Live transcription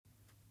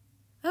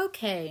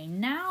Okay,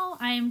 now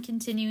I am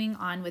continuing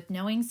on with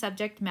knowing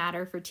subject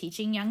matter for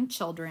teaching young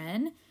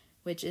children,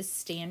 which is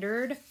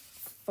standard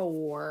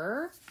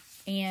 4.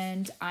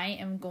 And I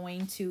am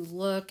going to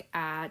look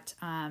at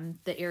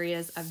the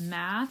areas of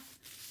math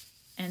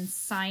and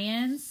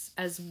science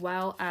as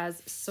well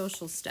as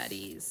social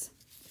studies.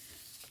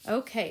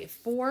 Okay,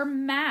 for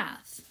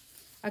math.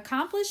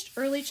 Accomplished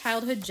early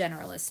childhood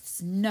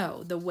generalists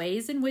know the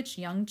ways in which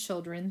young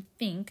children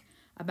think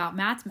about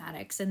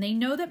mathematics, and they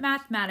know that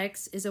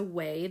mathematics is a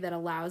way that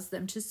allows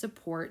them to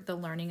support the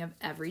learning of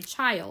every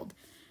child.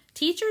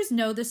 Teachers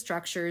know the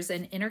structures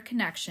and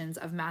interconnections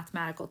of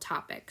mathematical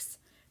topics.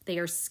 They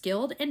are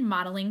skilled in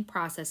modeling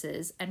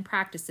processes and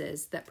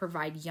practices that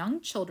provide young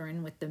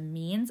children with the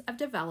means of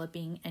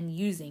developing and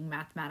using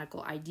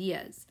mathematical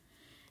ideas.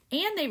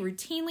 And they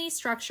routinely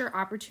structure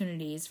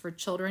opportunities for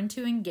children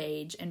to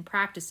engage in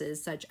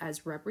practices such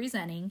as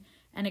representing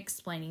and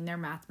explaining their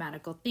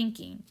mathematical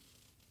thinking.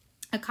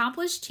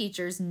 Accomplished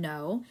teachers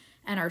know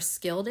and are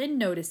skilled in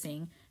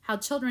noticing how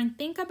children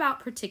think about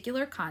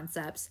particular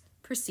concepts,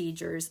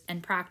 procedures,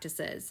 and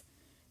practices.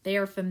 They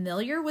are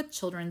familiar with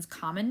children's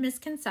common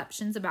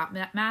misconceptions about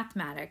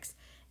mathematics,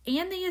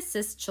 and they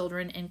assist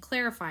children in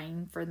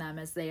clarifying for them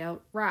as they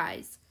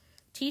arise.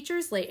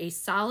 Teachers lay a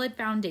solid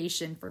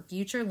foundation for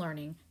future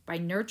learning by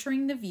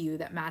nurturing the view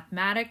that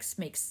mathematics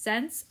makes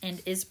sense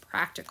and is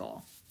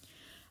practical.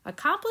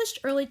 Accomplished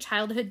early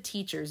childhood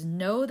teachers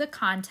know the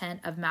content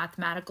of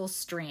mathematical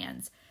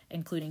strands,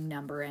 including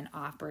number and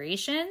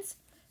operations,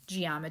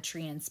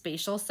 geometry and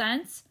spatial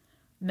sense,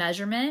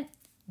 measurement,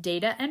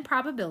 data and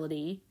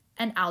probability,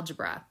 and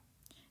algebra.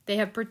 They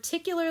have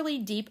particularly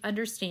deep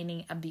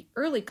understanding of the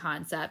early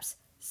concepts,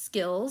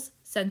 skills,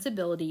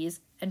 sensibilities,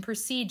 and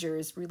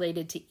procedures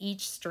related to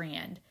each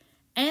strand,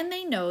 and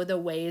they know the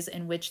ways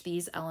in which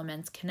these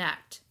elements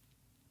connect.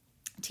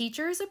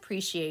 Teachers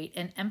appreciate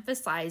and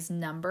emphasize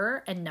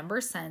number and number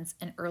sense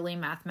in early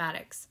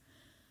mathematics.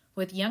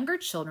 With younger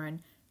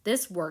children,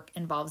 this work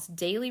involves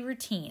daily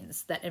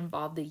routines that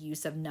involve the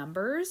use of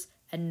numbers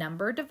and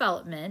number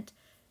development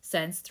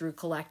sense through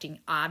collecting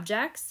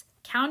objects,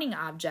 counting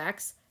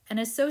objects, and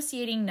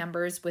associating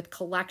numbers with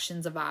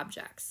collections of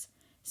objects,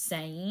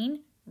 saying,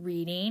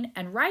 reading,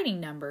 and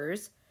writing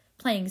numbers,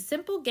 playing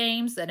simple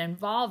games that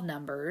involve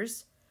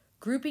numbers,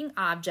 grouping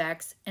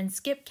objects, and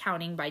skip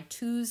counting by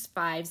 2s,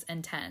 5s,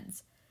 and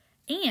 10s,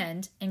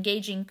 and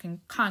engaging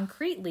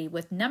concretely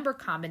with number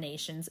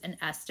combinations and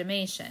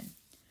estimation.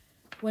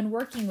 When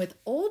working with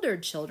older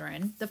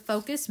children, the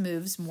focus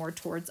moves more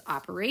towards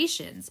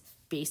operations,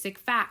 basic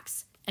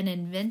facts, and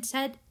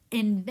invented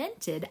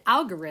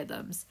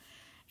algorithms,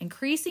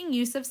 increasing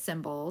use of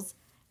symbols,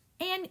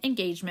 and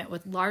engagement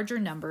with larger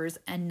numbers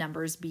and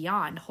numbers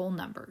beyond whole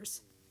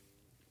numbers.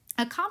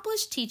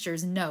 Accomplished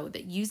teachers know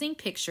that using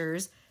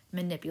pictures,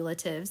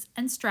 manipulatives,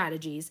 and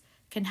strategies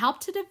can help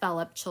to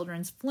develop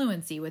children's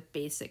fluency with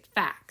basic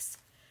facts.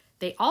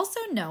 They also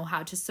know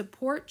how to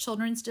support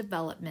children's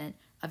development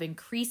of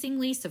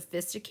increasingly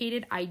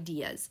sophisticated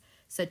ideas,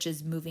 such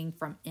as moving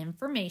from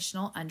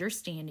informational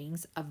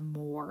understandings of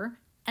more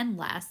and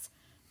less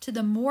to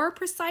the more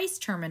precise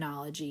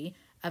terminology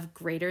of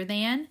greater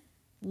than,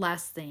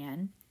 less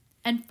than,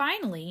 and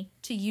finally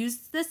to use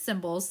the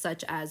symbols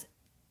such as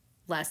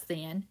less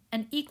than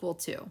and equal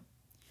to.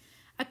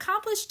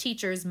 Accomplished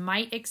teachers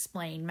might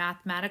explain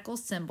mathematical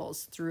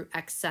symbols through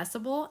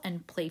accessible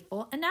and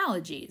playful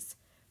analogies.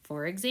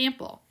 For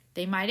example,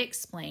 they might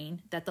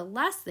explain that the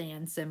less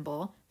than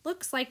symbol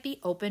looks like the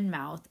open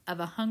mouth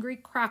of a hungry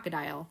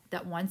crocodile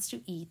that wants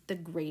to eat the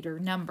greater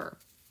number.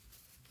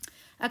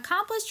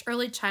 Accomplished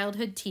early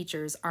childhood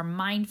teachers are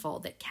mindful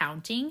that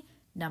counting,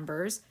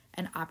 numbers,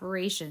 and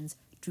operations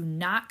do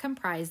not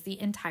comprise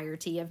the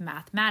entirety of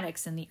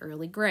mathematics in the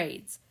early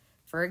grades.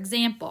 For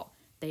example,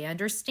 they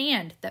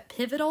understand that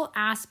pivotal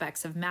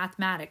aspects of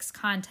mathematics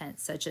content,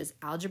 such as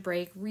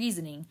algebraic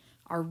reasoning,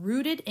 are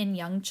rooted in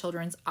young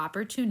children's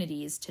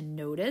opportunities to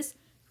notice,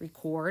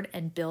 record,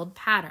 and build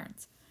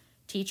patterns.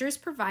 Teachers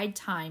provide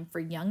time for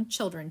young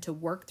children to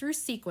work through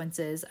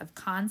sequences of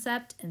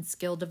concept and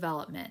skill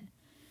development.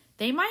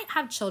 They might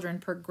have children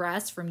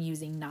progress from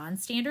using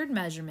non-standard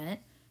measurement,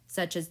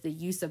 such as the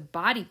use of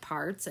body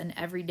parts and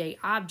everyday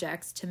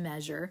objects to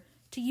measure,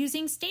 to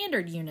using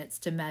standard units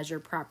to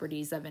measure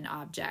properties of an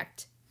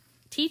object.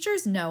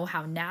 Teachers know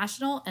how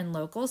national and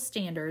local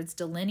standards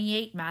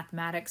delineate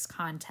mathematics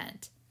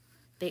content.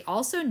 They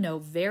also know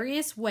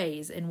various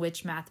ways in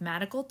which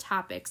mathematical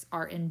topics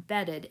are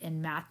embedded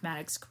in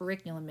mathematics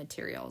curriculum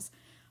materials,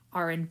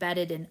 are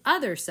embedded in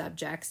other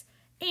subjects,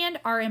 and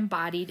are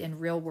embodied in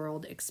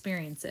real-world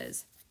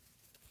experiences.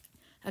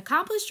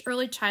 Accomplished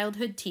early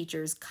childhood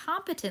teachers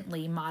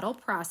competently model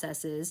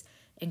processes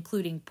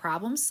including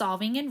problem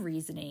solving and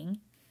reasoning,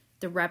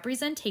 the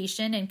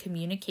representation and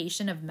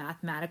communication of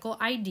mathematical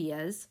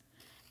ideas,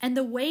 and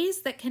the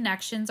ways that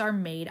connections are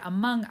made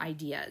among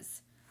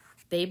ideas.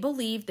 They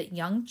believe that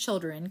young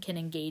children can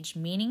engage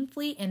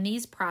meaningfully in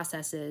these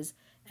processes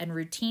and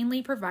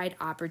routinely provide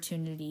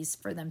opportunities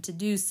for them to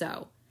do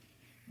so.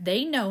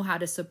 They know how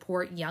to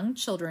support young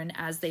children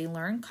as they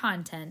learn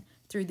content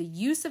through the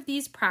use of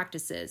these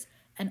practices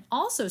and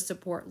also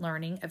support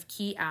learning of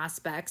key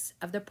aspects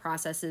of the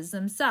processes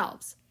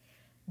themselves.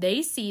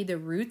 They see the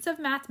roots of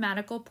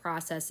mathematical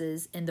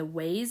processes in the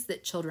ways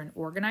that children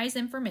organize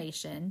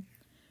information,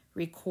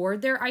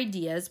 record their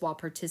ideas while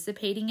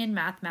participating in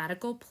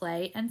mathematical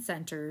play and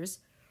centers,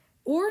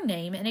 or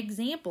name an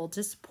example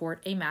to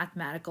support a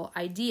mathematical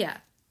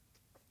idea.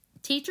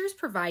 Teachers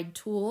provide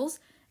tools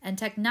and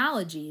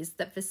technologies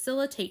that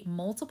facilitate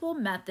multiple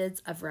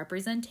methods of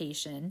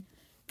representation,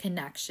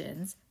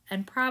 connections,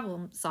 and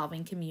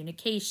problem-solving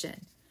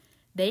communication.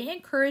 They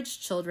encourage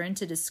children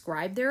to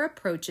describe their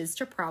approaches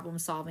to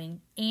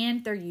problem-solving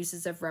and their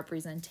uses of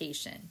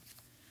representation.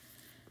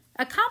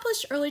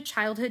 Accomplished early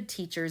childhood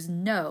teachers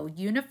know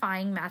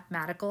unifying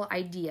mathematical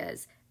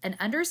ideas and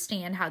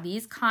understand how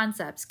these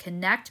concepts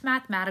connect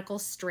mathematical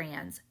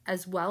strands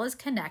as well as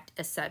connect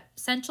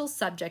essential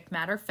subject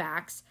matter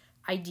facts,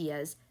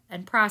 ideas,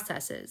 and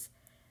processes.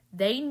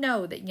 They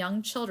know that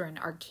young children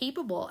are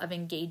capable of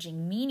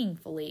engaging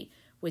meaningfully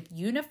with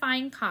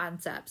unifying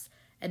concepts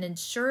and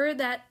ensure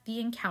that the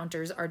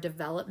encounters are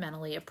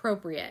developmentally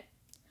appropriate.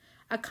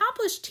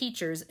 Accomplished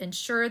teachers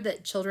ensure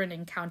that children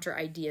encounter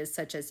ideas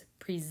such as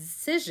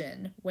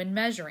precision when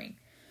measuring,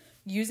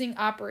 using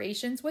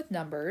operations with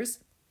numbers,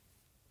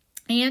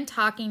 and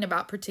talking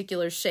about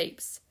particular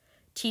shapes.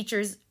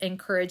 Teachers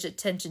encourage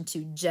attention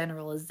to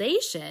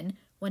generalization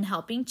when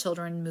helping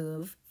children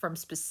move from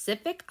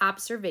specific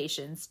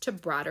observations to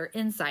broader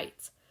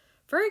insights.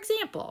 For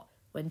example,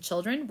 when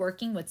children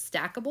working with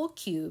stackable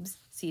cubes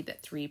see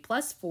that 3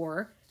 plus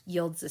 4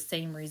 yields the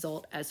same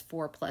result as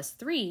 4 plus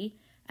 3,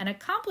 an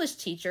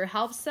accomplished teacher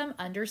helps them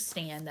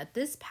understand that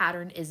this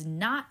pattern is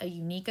not a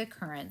unique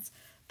occurrence,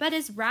 but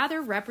is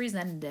rather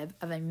representative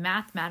of a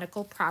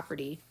mathematical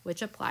property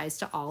which applies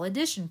to all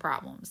addition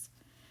problems.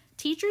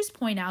 Teachers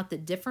point out the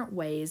different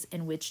ways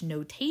in which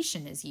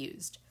notation is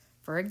used.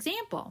 For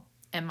example,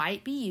 it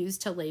might be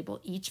used to label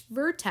each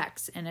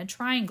vertex in a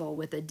triangle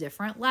with a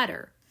different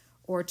letter,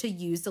 or to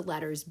use the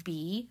letters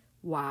B,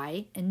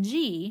 Y, and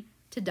G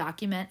to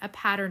document a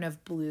pattern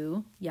of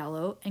blue,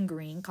 yellow, and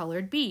green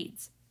colored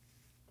beads.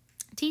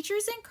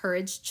 Teachers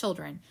encourage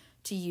children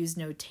to use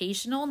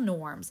notational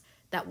norms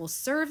that will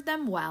serve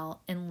them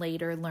well in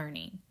later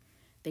learning.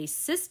 They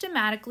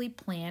systematically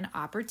plan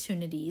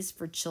opportunities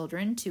for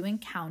children to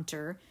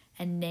encounter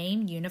and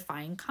name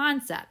unifying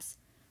concepts,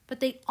 but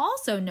they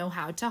also know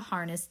how to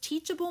harness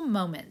teachable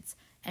moments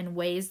and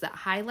ways that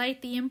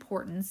highlight the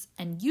importance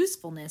and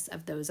usefulness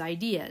of those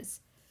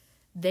ideas.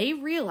 They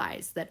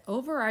realize that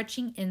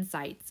overarching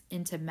insights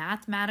into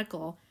mathematics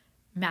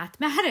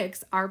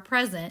are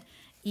present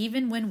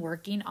even when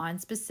working on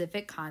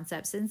specific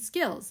concepts and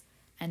skills,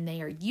 and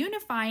they are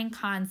unifying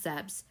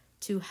concepts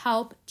to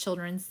help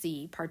children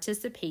see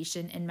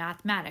participation in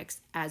mathematics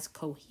as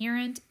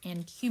coherent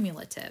and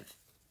cumulative.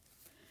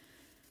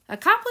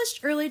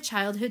 Accomplished early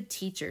childhood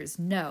teachers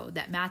know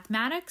that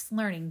mathematics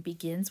learning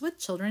begins with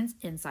children's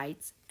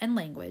insights and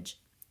language,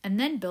 and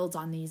then builds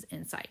on these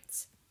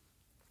insights.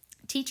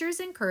 Teachers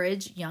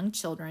encourage young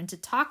children to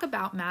talk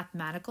about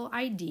mathematical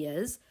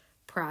ideas,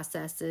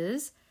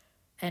 processes,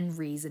 and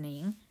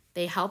reasoning.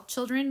 They help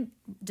children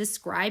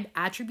describe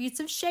attributes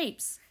of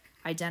shapes,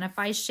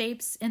 identify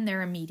shapes in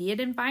their immediate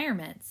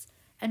environments,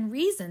 and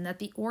reason that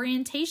the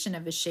orientation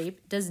of a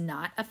shape does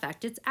not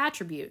affect its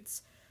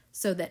attributes,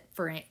 so that,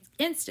 for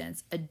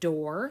instance, a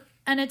door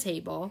and a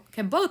table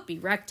can both be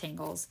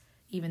rectangles,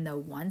 even though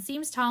one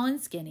seems tall and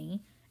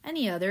skinny and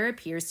the other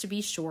appears to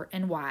be short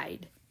and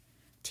wide.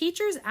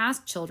 Teachers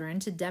ask children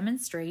to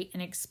demonstrate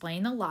and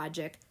explain the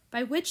logic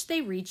by which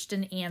they reached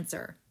an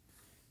answer.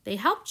 They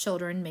help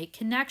children make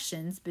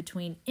connections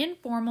between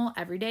informal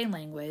everyday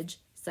language,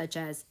 such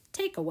as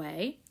take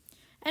away,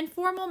 and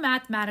formal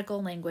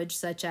mathematical language,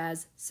 such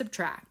as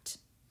subtract.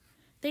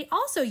 They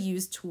also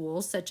use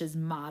tools such as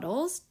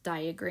models,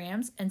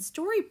 diagrams, and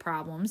story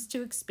problems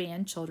to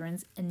expand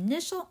children's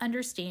initial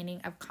understanding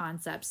of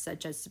concepts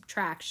such as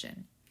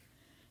subtraction.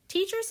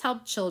 Teachers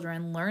help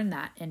children learn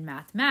that in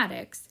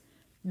mathematics,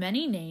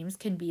 many names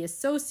can be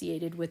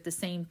associated with the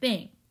same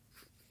thing.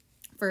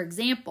 For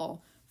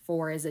example,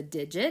 4 is a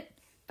digit,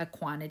 a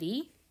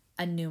quantity,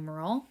 a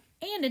numeral,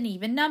 and an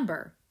even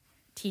number.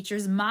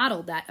 Teachers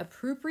model that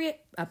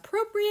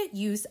appropriate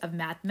use of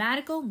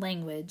mathematical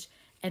language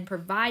and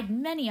provide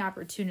many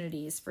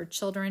opportunities for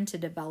children to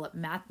develop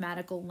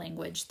mathematical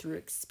language through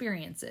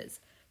experiences,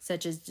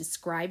 such as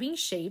describing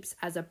shapes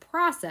as a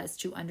process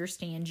to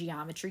understand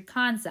geometry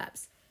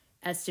concepts,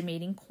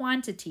 estimating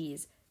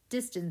quantities,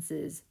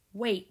 distances,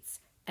 weights,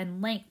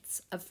 and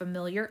lengths of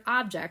familiar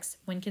objects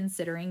when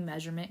considering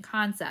measurement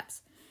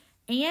concepts,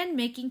 and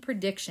making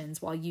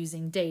predictions while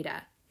using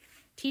data.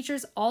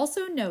 Teachers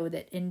also know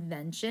that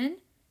invention,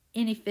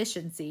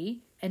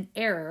 inefficiency, and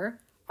error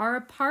are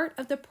a part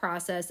of the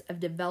process of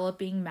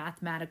developing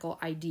mathematical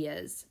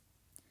ideas.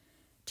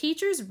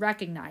 Teachers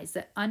recognize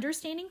that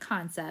understanding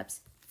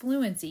concepts,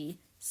 fluency,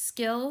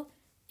 skill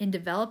in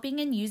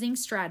developing and using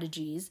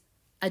strategies,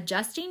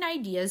 adjusting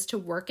ideas to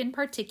work in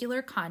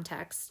particular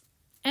contexts,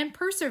 and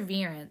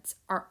perseverance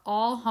are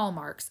all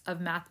hallmarks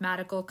of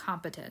mathematical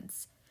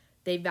competence.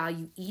 They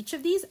value each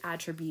of these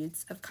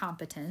attributes of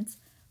competence,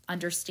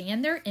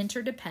 understand their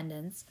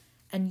interdependence,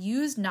 and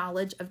use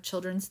knowledge of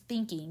children's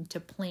thinking to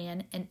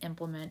plan and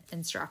implement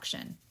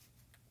instruction.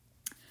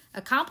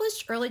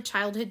 Accomplished early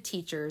childhood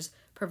teachers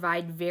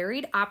provide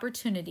varied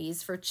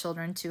opportunities for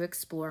children to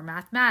explore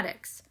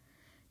mathematics.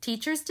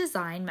 Teachers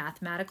design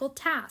mathematical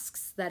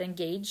tasks that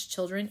engage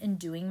children in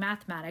doing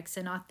mathematics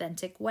in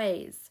authentic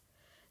ways.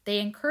 They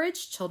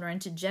encourage children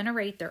to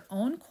generate their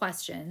own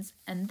questions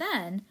and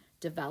then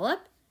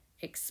develop,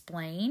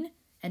 explain,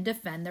 and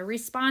defend their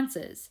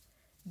responses.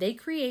 They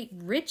create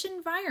rich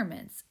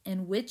environments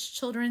in which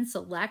children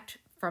select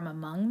from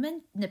among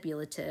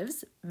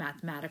manipulatives,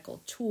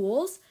 mathematical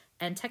tools,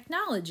 and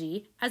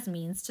technology as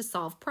means to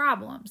solve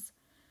problems.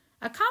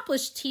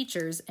 Accomplished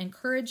teachers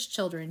encourage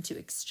children to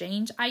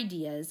exchange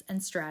ideas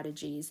and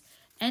strategies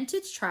and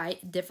to try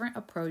different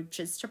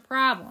approaches to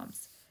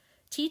problems.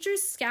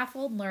 Teachers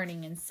scaffold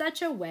learning in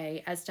such a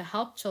way as to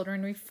help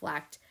children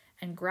reflect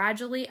and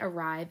gradually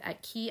arrive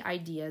at key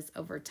ideas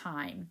over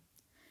time.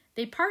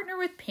 They partner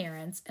with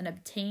parents and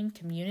obtain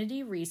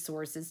community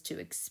resources to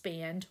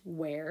expand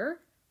where,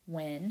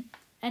 when,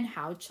 and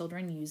how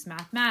children use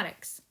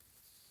mathematics.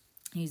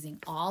 Using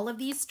all of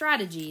these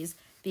strategies,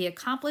 the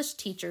accomplished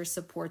teacher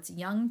supports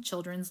young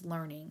children's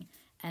learning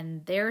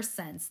and their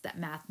sense that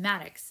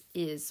mathematics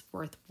is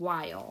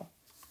worthwhile.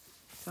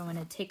 So I'm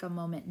going to take a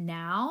moment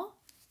now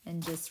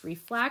and just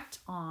reflect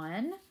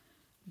on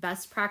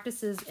best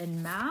practices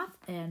in math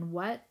and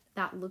what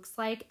that looks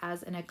like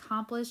as an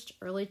accomplished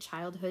early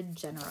childhood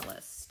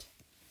generalist.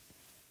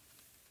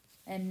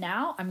 And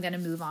now I'm going to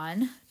move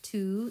on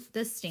to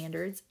the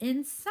standards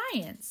in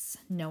science,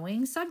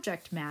 knowing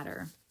subject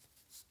matter.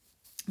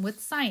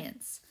 With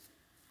science,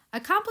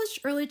 accomplished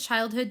early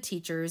childhood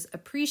teachers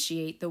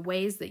appreciate the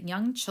ways that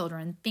young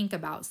children think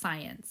about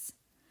science.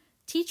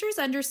 Teachers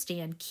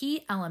understand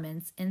key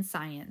elements in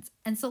science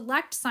and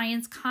select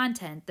science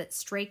content that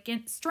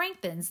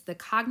strengthens the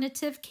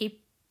cognitive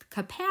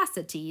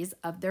capacities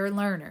of their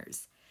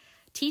learners.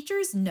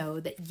 Teachers know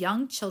that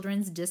young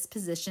children's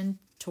disposition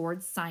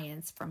towards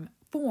science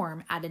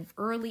form at an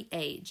early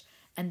age,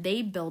 and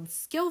they build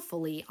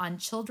skillfully on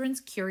children's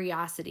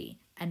curiosity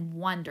and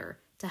wonder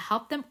to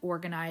help them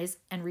organize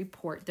and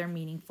report their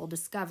meaningful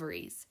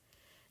discoveries.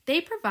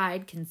 They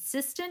provide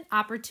consistent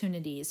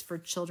opportunities for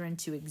children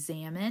to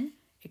examine,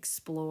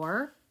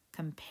 explore,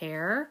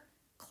 compare,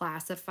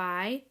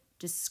 classify,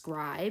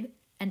 describe,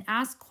 and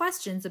ask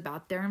questions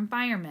about their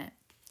environment.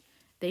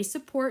 They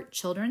support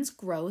children's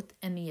growth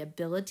in the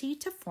ability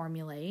to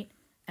formulate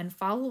and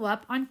follow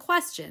up on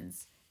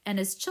questions, and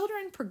as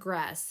children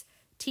progress,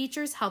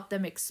 teachers help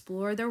them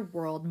explore their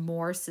world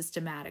more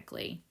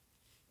systematically.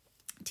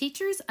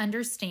 Teachers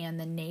understand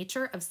the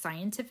nature of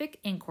scientific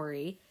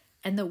inquiry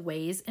and the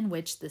ways in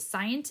which the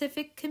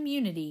scientific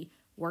community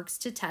works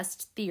to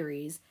test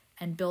theories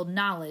and build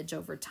knowledge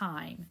over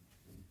time.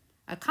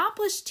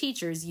 Accomplished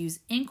teachers use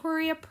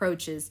inquiry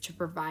approaches to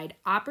provide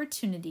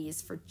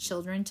opportunities for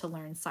children to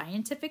learn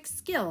scientific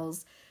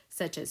skills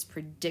such as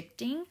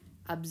predicting,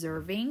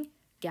 observing,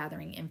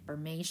 gathering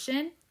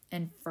information,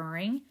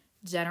 inferring,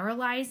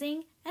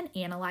 generalizing, and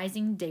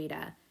analyzing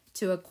data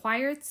to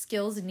acquire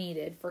skills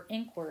needed for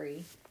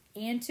inquiry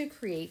and to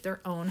create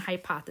their own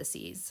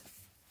hypotheses.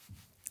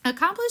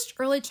 Accomplished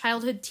early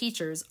childhood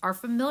teachers are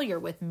familiar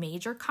with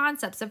major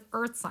concepts of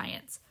earth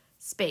science,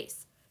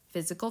 space,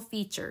 physical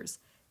features,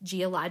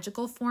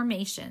 geological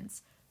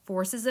formations,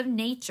 forces of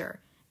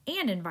nature,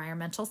 and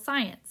environmental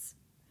science.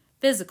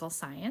 Physical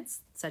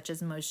science, such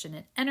as motion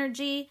and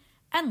energy,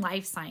 and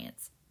life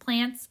science,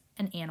 plants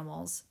and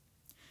animals.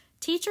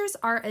 Teachers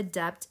are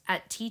adept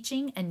at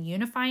teaching and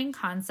unifying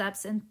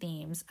concepts and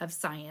themes of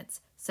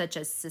science, such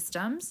as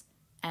systems,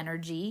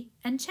 energy,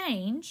 and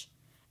change,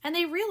 and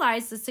they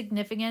realize the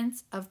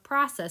significance of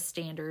process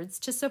standards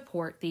to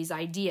support these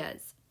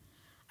ideas.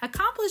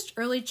 Accomplished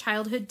early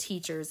childhood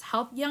teachers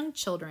help young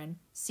children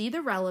see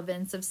the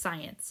relevance of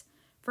science.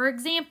 For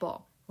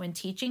example, when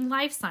teaching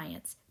life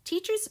science,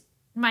 teachers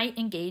might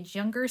engage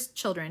younger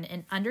children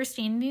in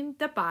understanding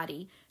the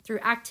body through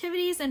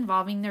activities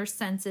involving their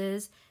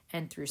senses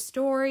and through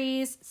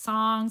stories,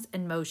 songs,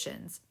 and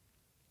motions.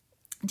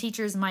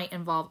 Teachers might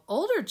involve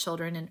older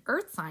children in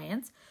earth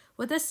science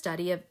with a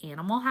study of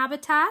animal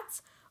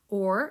habitats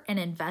or an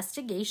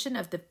investigation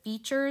of the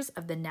features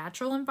of the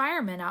natural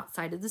environment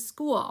outside of the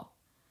school.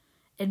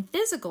 In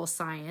physical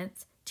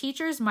science,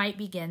 teachers might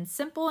begin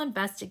simple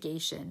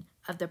investigation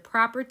of the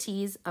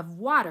properties of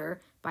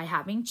water by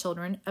having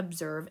children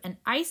observe an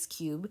ice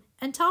cube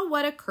and tell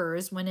what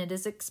occurs when it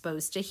is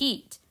exposed to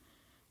heat.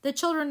 The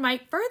children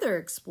might further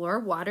explore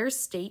water's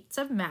states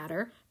of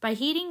matter by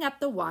heating up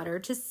the water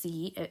to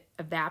see it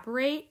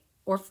evaporate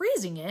or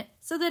freezing it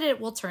so that it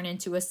will turn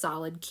into a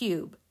solid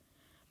cube.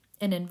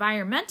 In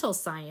environmental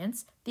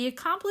science, the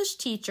accomplished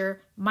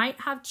teacher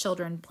might have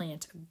children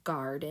plant a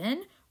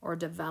garden or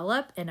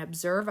develop and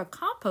observe a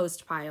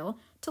compost pile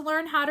to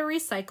learn how to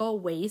recycle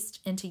waste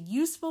into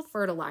useful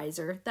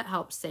fertilizer that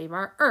helps save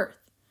our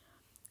earth.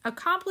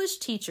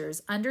 Accomplished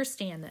teachers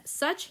understand that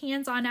such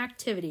hands-on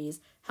activities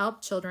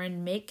help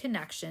children make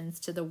connections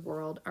to the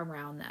world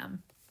around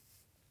them.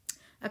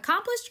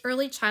 Accomplished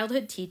early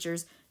childhood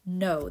teachers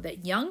know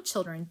that young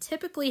children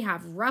typically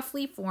have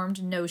roughly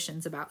formed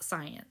notions about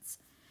science.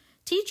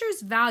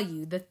 Teachers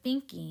value the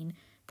thinking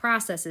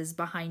processes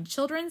behind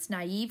children's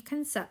naive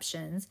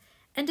conceptions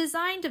and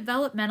design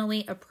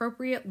developmentally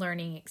appropriate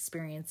learning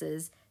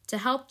experiences to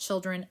help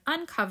children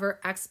uncover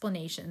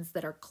explanations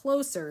that are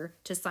closer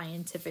to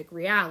scientific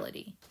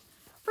reality.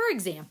 For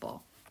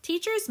example,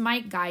 teachers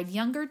might guide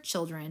younger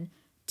children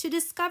to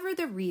discover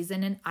the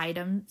reason an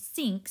item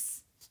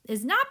sinks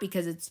is not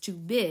because it's too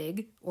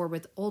big, or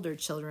with older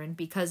children,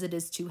 because it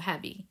is too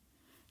heavy.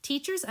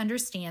 Teachers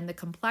understand the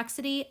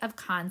complexity of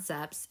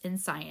concepts in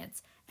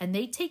science, and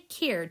they take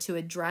care to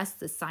address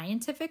the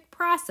scientific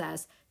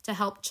process to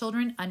help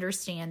children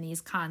understand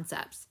these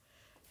concepts.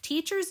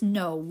 Teachers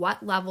know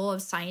what level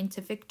of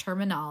scientific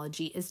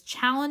terminology is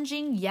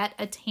challenging yet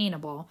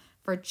attainable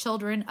for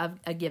children of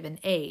a given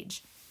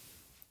age.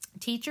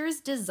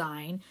 Teachers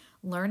design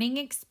learning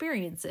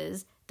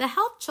experiences that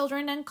help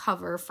children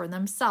uncover for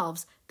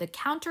themselves the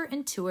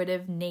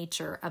counterintuitive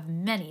nature of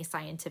many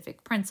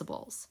scientific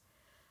principles.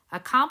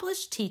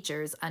 Accomplished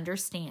teachers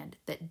understand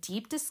that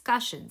deep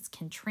discussions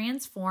can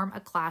transform a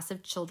class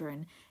of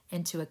children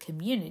into a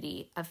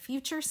community of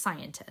future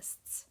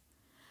scientists.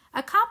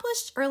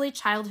 Accomplished early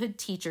childhood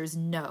teachers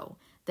know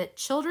that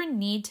children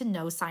need to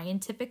know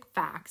scientific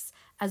facts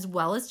as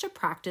well as to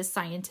practice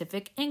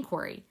scientific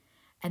inquiry,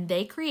 and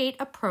they create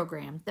a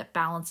program that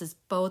balances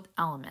both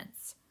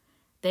elements.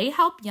 They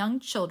help young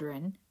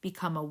children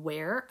become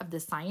aware of the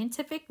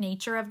scientific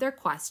nature of their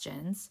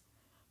questions,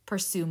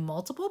 pursue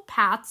multiple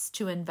paths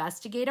to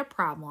investigate a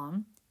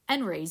problem,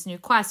 and raise new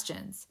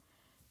questions.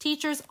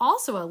 Teachers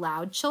also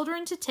allowed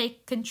children to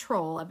take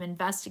control of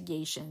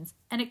investigations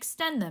and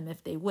extend them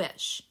if they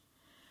wish.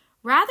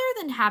 Rather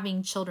than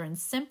having children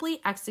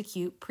simply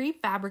execute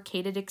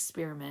prefabricated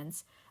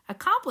experiments,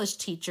 accomplished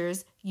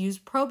teachers use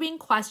probing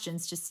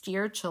questions to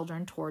steer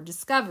children toward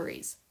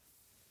discoveries.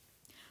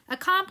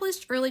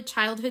 Accomplished early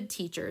childhood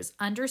teachers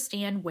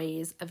understand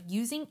ways of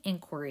using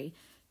inquiry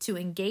to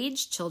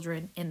engage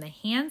children in the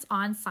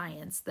hands-on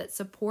science that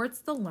supports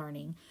the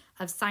learning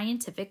of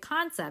scientific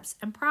concepts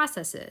and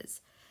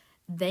processes.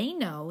 They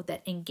know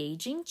that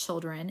engaging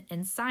children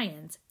in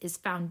science is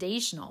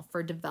foundational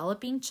for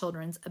developing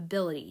children's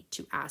ability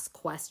to ask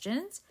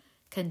questions,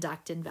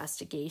 conduct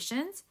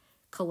investigations,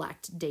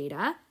 collect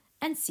data,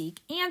 and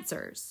seek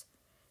answers.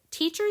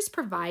 Teachers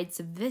provide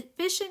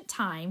sufficient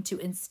time to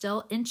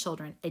instill in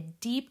children a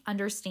deep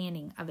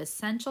understanding of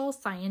essential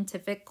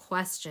scientific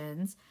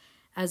questions,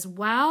 as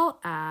well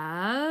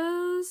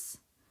as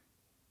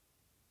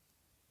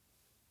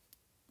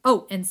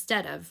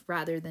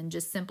rather than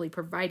just simply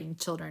providing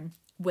children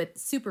with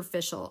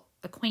superficial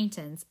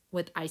acquaintance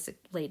with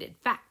isolated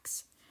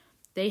facts.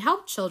 They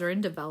help children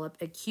develop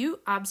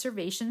acute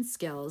observation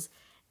skills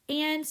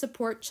and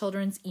support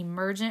children's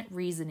emergent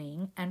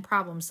reasoning and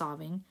problem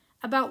solving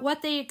about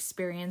what they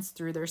experience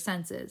through their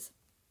senses.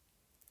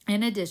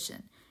 In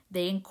addition,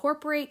 they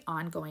incorporate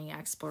ongoing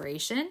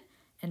exploration,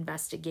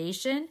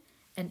 investigation,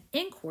 and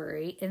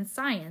inquiry in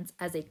science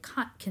as a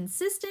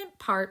consistent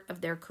part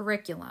of their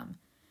curriculum.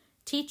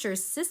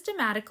 Teachers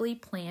systematically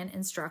plan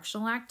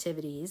instructional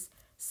activities,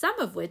 some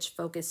of which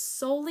focus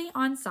solely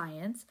on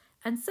science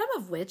and some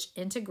of which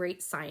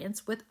integrate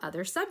science with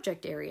other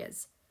subject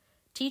areas.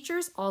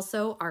 Teachers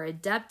also are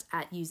adept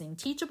at using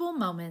teachable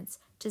moments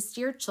to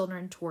steer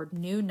children toward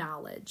new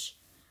knowledge.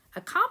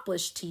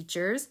 Accomplished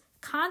teachers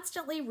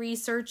constantly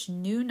research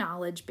new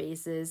knowledge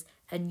bases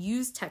and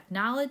use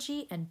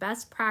technology and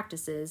best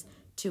practices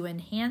to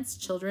enhance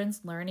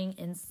children's learning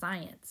in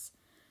science.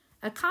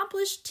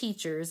 Accomplished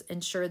teachers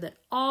ensure that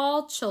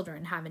all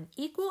children have an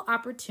equal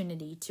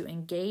opportunity to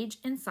engage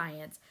in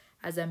science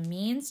as a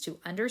means to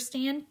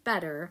understand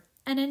better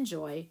and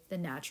enjoy the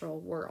natural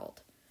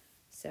world.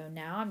 So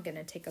now I'm going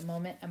to take a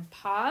moment and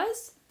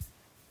pause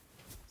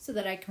so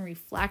that I can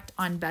reflect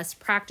on best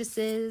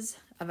practices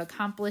of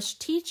accomplished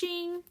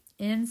teaching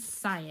in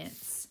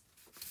science.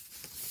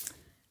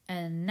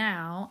 And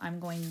now I'm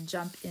going to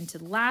jump into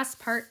the last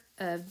part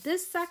of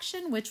this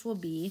section, which will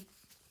be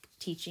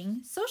teaching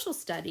social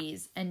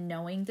studies and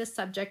knowing the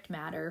subject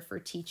matter for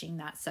teaching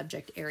that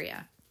subject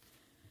area.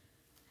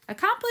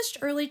 Accomplished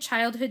early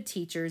childhood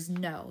teachers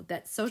know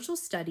that social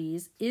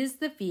studies is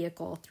the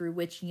vehicle through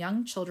which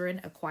young children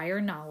acquire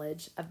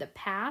knowledge of the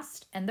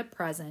past and the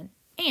present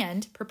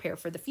and prepare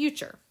for the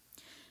future.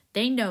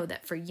 They know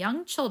that for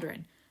young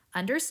children,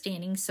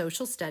 understanding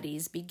social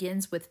studies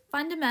begins with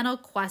fundamental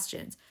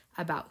questions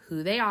about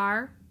who they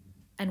are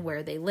and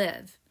where they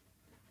live.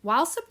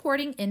 While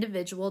supporting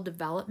individual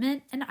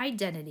development and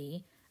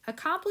identity,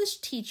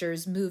 accomplished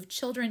teachers move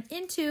children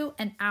into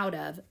and out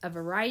of a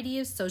variety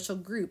of social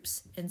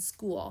groups in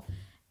school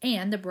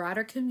and the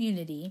broader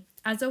community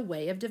as a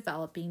way of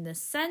developing the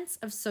sense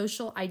of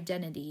social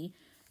identity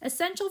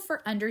essential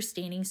for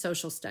understanding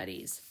social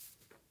studies.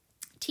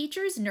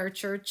 Teachers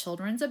nurture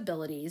children's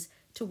abilities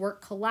to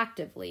work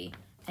collectively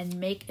and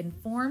make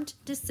informed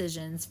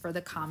decisions for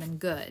the common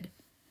good.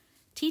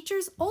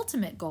 Teachers'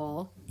 ultimate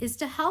goal is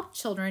to help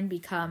children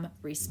become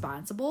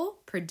responsible,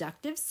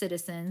 productive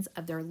citizens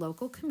of their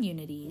local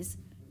communities,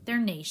 their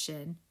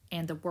nation,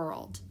 and the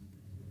world.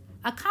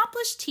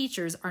 Accomplished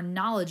teachers are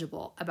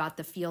knowledgeable about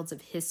the fields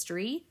of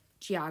history,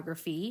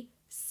 geography,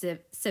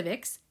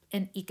 civics,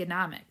 and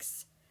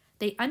economics.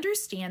 They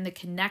understand the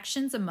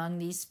connections among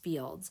these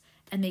fields,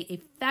 and they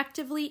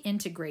effectively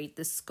integrate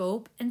the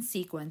scope and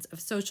sequence of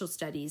social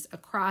studies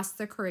across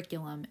the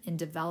curriculum in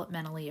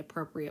developmentally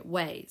appropriate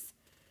ways.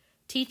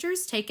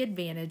 Teachers take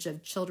advantage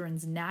of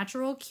children's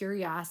natural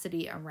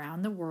curiosity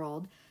around the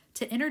world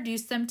to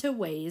introduce them to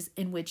ways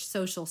in which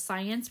social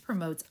science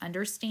promotes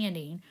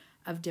understanding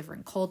of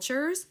different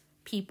cultures,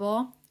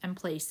 people, and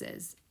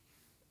places.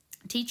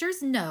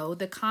 Teachers know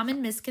the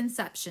common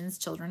misconceptions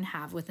children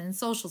have within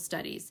social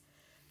studies.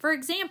 For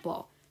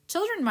example,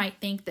 children might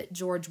think that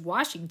George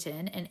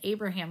Washington and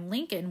Abraham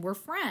Lincoln were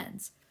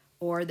friends,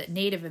 or that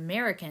Native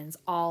Americans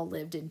all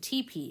lived in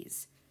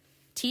teepees.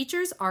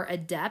 Teachers are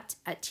adept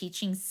at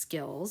teaching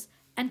skills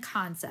and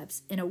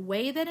concepts in a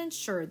way that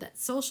ensure that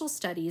social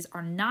studies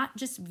are not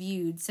just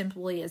viewed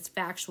simply as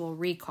factual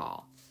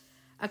recall.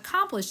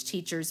 Accomplished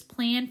teachers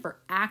plan for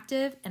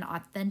active and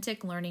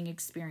authentic learning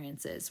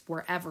experiences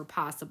wherever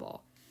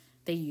possible.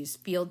 They use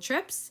field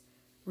trips,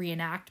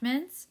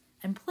 reenactments,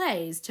 and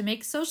plays to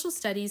make social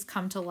studies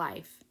come to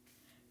life.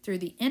 Through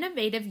the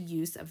innovative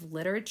use of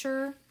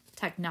literature,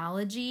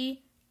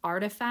 technology,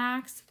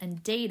 artifacts,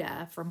 and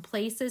data from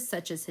places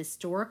such as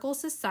historical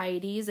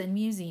societies and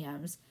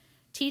museums,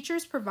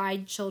 teachers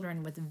provide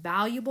children with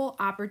valuable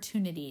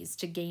opportunities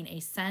to gain a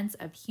sense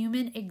of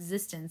human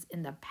existence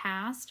in the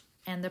past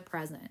and the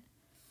present.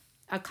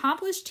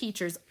 Accomplished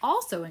teachers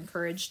also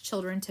encourage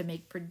children to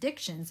make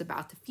predictions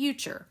about the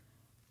future.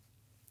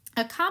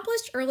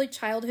 Accomplished early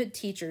childhood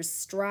teachers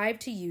strive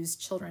to use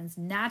children's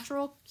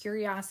natural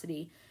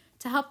curiosity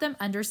to help them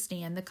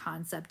understand the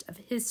concept of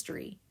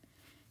history.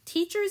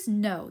 Teachers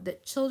know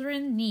that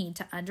children need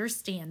to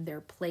understand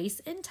their place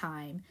in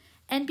time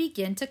and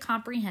begin to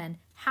comprehend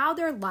how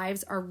their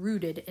lives are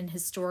rooted in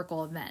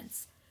historical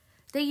events.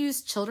 They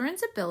use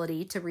children's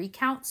ability to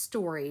recount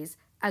stories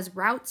as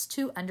routes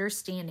to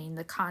understanding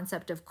the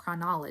concept of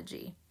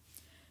chronology.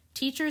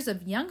 Teachers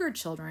of younger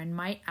children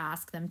might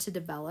ask them to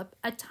develop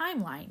a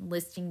timeline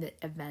listing the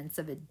events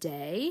of a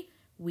day,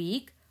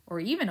 week, or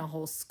even a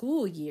whole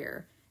school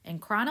year in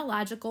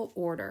chronological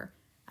order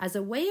as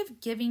a way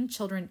of giving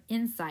children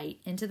insight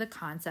into the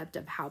concept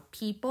of how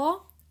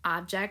people,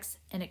 objects,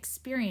 and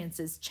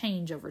experiences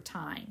change over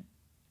time.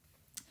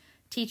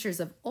 Teachers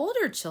of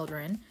older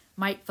children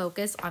might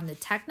focus on the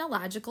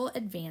technological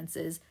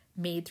advances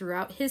made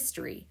throughout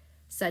history,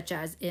 such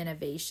as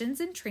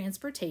innovations in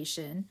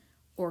transportation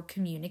or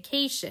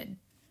communication.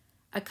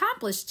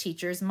 Accomplished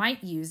teachers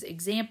might use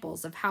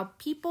examples of how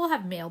people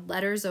have mailed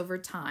letters over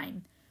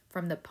time,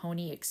 from the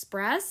Pony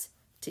Express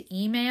to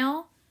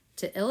email,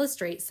 to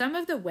illustrate some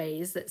of the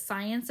ways that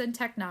science and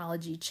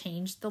technology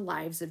changed the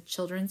lives of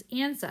children's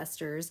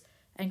ancestors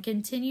and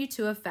continue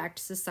to affect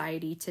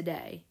society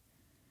today.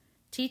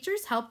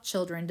 Teachers help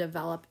children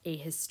develop a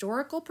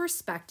historical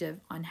perspective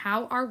on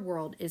how our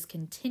world is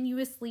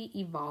continuously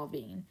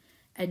evolving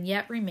and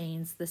yet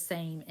remains the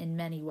same in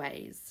many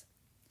ways.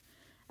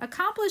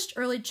 Accomplished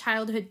early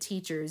childhood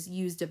teachers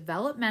use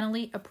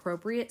developmentally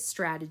appropriate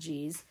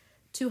strategies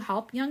to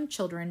help young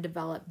children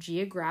develop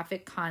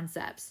geographic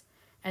concepts,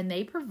 and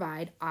they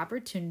provide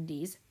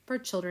opportunities for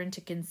children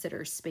to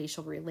consider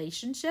spatial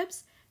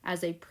relationships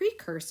as a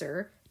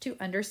precursor to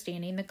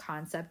understanding the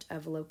concept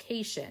of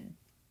location.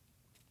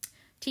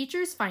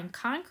 Teachers find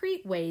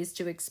concrete ways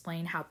to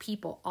explain how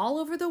people all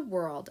over the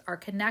world are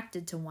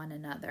connected to one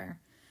another,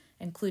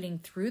 including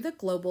through the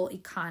global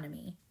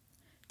economy.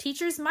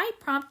 Teachers might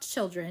prompt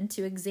children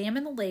to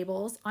examine the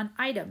labels on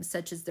items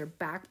such as their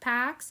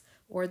backpacks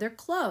or their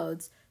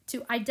clothes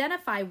to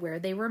identify where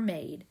they were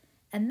made,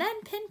 and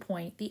then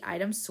pinpoint the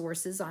item's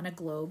sources on a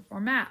globe or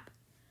map.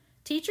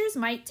 Teachers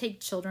might take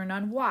children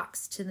on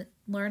walks to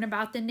learn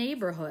about the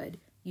neighborhood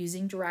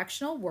using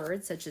directional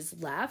words such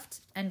as left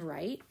and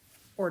right,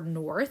 or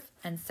north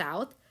and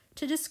south,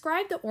 to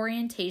describe the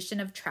orientation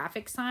of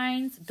traffic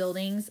signs,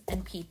 buildings,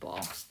 and people.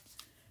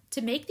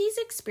 To make these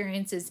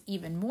experiences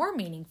even more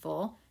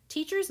meaningful,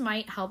 teachers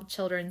might help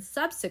children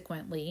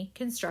subsequently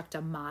construct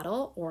a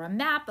model or a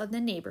map of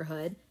the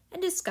neighborhood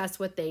and discuss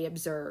what they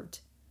observed.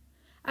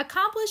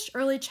 Accomplished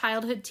early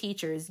childhood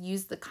teachers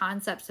use the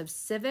concepts of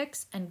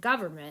civics and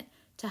government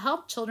to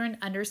help children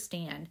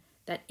understand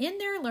that in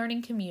their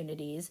learning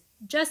communities,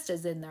 just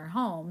as in their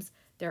homes,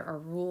 there are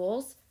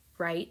rules,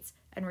 rights,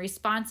 and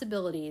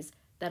responsibilities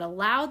that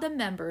allow the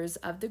members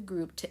of the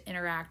group to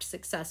interact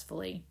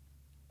successfully.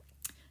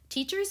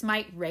 Teachers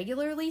might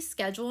regularly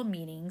schedule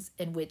meetings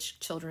in which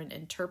children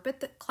interpret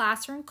the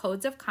classroom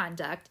codes of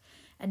conduct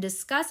and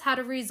discuss how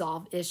to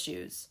resolve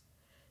issues.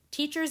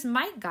 Teachers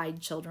might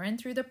guide children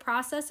through the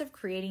process of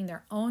creating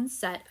their own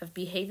set of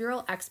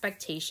behavioral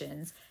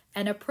expectations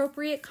and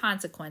appropriate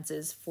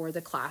consequences for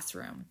the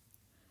classroom.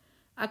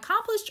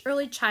 Accomplished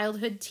early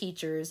childhood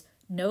teachers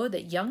know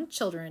that young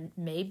children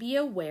may be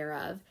aware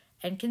of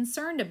and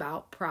concerned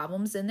about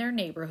problems in their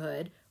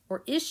neighborhood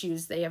or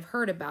issues they have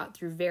heard about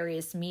through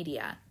various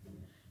media.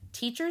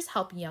 Teachers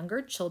help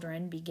younger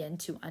children begin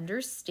to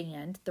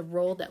understand the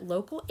role that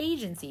local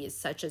agencies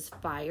such as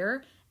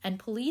fire and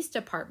police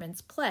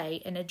departments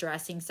play in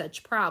addressing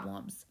such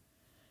problems.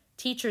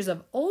 Teachers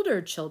of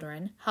older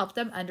children help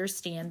them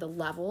understand the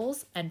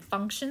levels and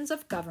functions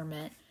of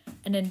government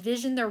and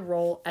envision their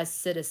role as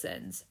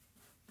citizens.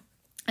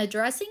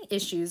 Addressing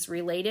issues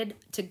related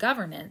to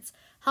governance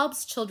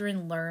helps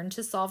children learn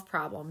to solve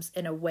problems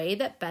in a way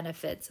that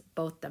benefits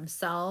both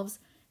themselves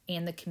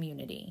and the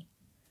community.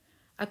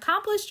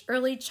 Accomplished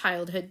early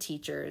childhood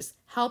teachers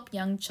help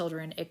young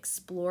children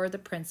explore the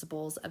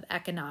principles of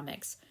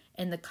economics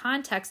in the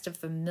context of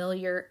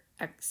familiar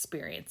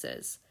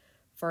experiences.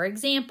 For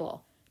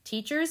example,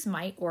 teachers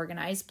might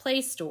organize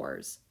play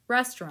stores,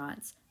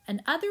 restaurants,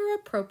 and other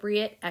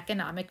appropriate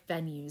economic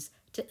venues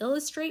to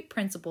illustrate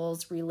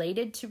principles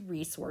related to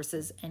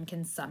resources and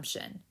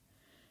consumption.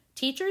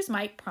 Teachers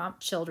might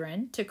prompt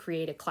children to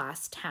create a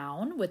class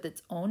town with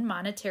its own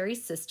monetary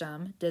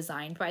system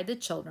designed by the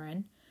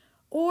children,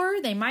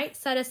 or they might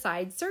set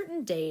aside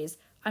certain days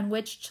on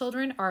which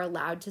children are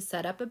allowed to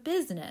set up a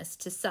business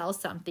to sell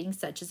something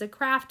such as a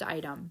craft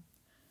item.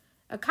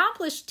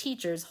 Accomplished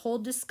teachers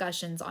hold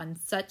discussions on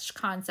such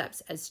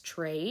concepts as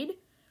trade,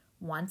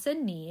 wants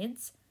and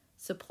needs,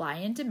 supply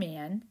and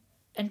demand,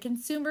 and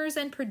consumers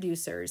and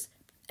producers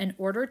in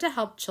order to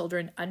help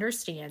children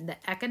understand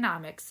that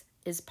economics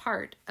is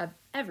part of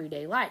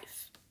everyday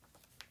life.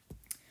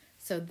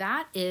 So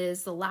that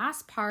is the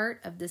last part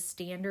of the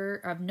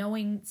standard of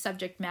knowing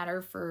subject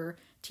matter for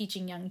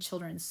teaching young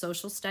children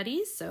social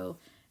studies. So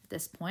at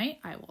this point,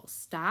 I will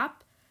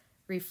stop,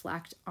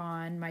 reflect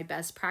on my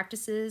best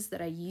practices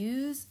that I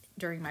use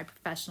during my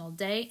professional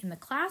day in the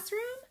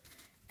classroom.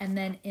 And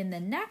then in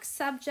the next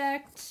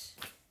subject,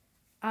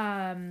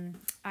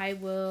 I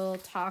will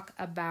talk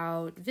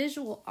about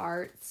visual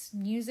arts,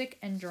 music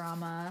and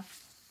drama,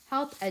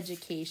 health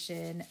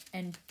education,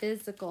 and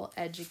physical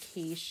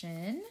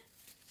education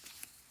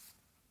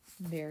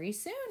very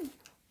soon.